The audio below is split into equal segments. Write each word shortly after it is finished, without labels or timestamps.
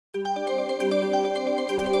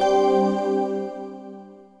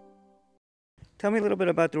Tell me a little bit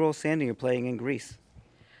about the role Sandy you're playing in Grease.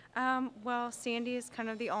 Well, Sandy is kind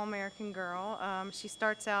of the all-American girl. She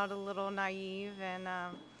starts out a little naive and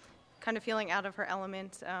kind of feeling out of her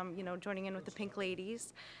element, joining in with the Pink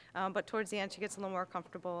Ladies. But towards the end, she gets a little more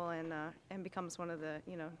comfortable and becomes one of the,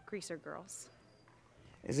 greaser girls.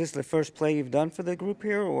 Is this the first play you've done for the group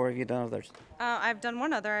here, or have you done others? I've done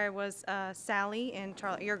one other. I was Sally in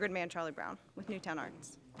You're a Good Man, Charlie Brown with Newtown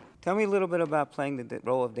Arts. Tell me a little bit about playing the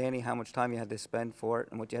role of Danny, how much time you had to spend for it,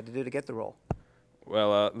 and what you had to do to get the role.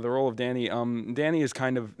 Well, the role of Danny, Danny is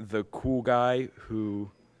kind of the cool guy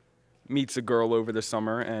who meets a girl over the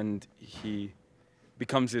summer, and he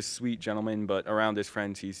becomes this sweet gentleman, but around his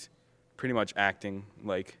friends, he's pretty much acting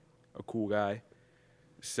like a cool guy.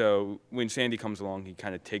 So when Sandy comes along, he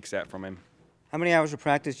kind of takes that from him. How many hours of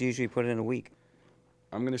practice do you usually put in a week?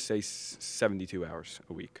 I'm going to say 72 hours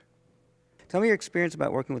a week. Tell me your experience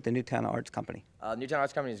about working with the Newtown Arts Company. Newtown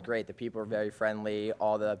Arts Company is great. The people are very friendly.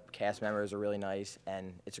 All the cast members are really nice,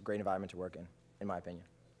 and it's a great environment to work in my opinion.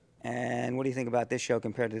 And what do you think about this show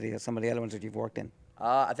compared to some of the other ones that you've worked in?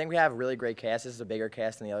 I think we have a really great cast. This is a bigger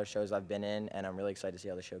cast than the other shows I've been in, and I'm really excited to see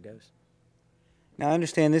how the show goes. Now, I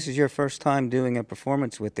understand this is your first time doing a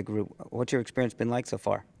performance with the group. What's your experience been like so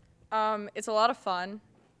far? It's a lot of fun.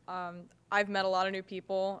 I've met a lot of new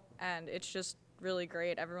people, and it's just really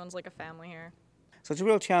great. Everyone's like a family here. So it's a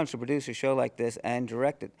real challenge to produce a show like this and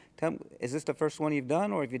direct it. Is this the first one you've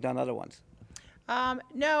done, or have you done other ones?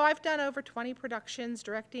 No, I've done over 20 productions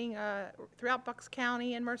directing throughout Bucks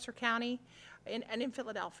County and Mercer County and in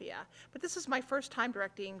Philadelphia. But this is my first time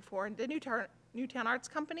directing for the Newtown Arts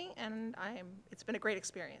Company, and it's been a great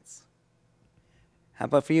experience. How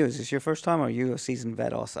about for you? Is this your first time, or are you a seasoned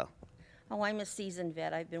vet also? Oh, I'm a seasoned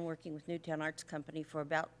vet. I've been working with Newtown Arts Company for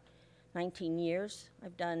about 19 years.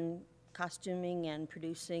 I've done costuming and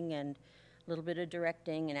producing and a little bit of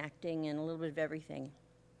directing and acting and a little bit of everything.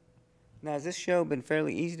 Now, has this show been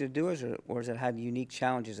fairly easy to do, or has it had unique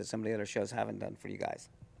challenges that some of the other shows haven't done for you guys?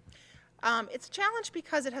 It's a challenge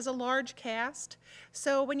because it has a large cast.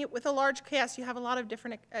 So with a large cast, you have a lot of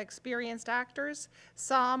different experienced actors.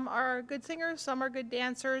 Some are good singers, some are good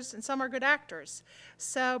dancers, and some are good actors.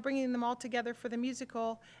 So bringing them all together for the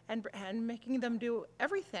musical and making them do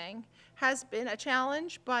everything has been a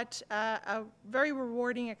challenge, but a very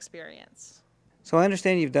rewarding experience. So I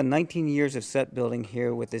understand you've done 19 years of set building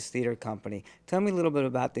here with this theater company. Tell me a little bit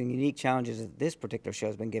about the unique challenges that this particular show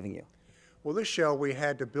has been giving you. Well, this show, we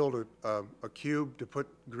had to build a cube to put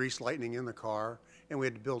grease lightning in the car, and we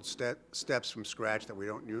had to build steps from scratch that we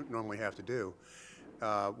don't normally have to do.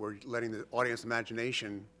 We're letting the audience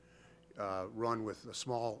imagination run with a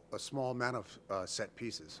small amount of set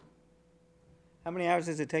pieces. How many hours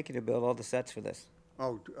does it take you to build all the sets for this?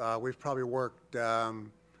 Oh, we've probably worked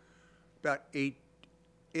about eight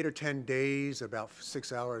or 10 days, about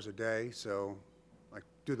 6 hours a day, so like,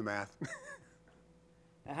 do the math.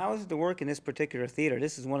 Now, how is it to work in this particular theater?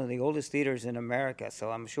 This is one of the oldest theaters in America,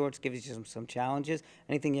 so I'm sure it's given you some challenges.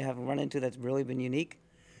 Anything you have run into that's really been unique?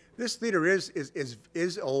 This theater is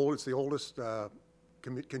old. It's the oldest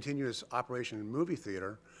continuous operation movie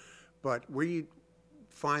theater, but we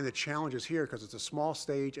find the challenges here because it's a small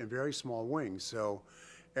stage and very small wings. So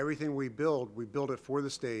everything we build it for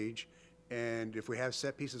the stage. And if we have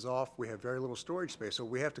set pieces off, we have very little storage space. So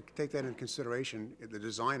we have to take that into consideration. The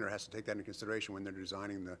designer has to take that into consideration when they're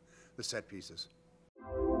designing the set pieces.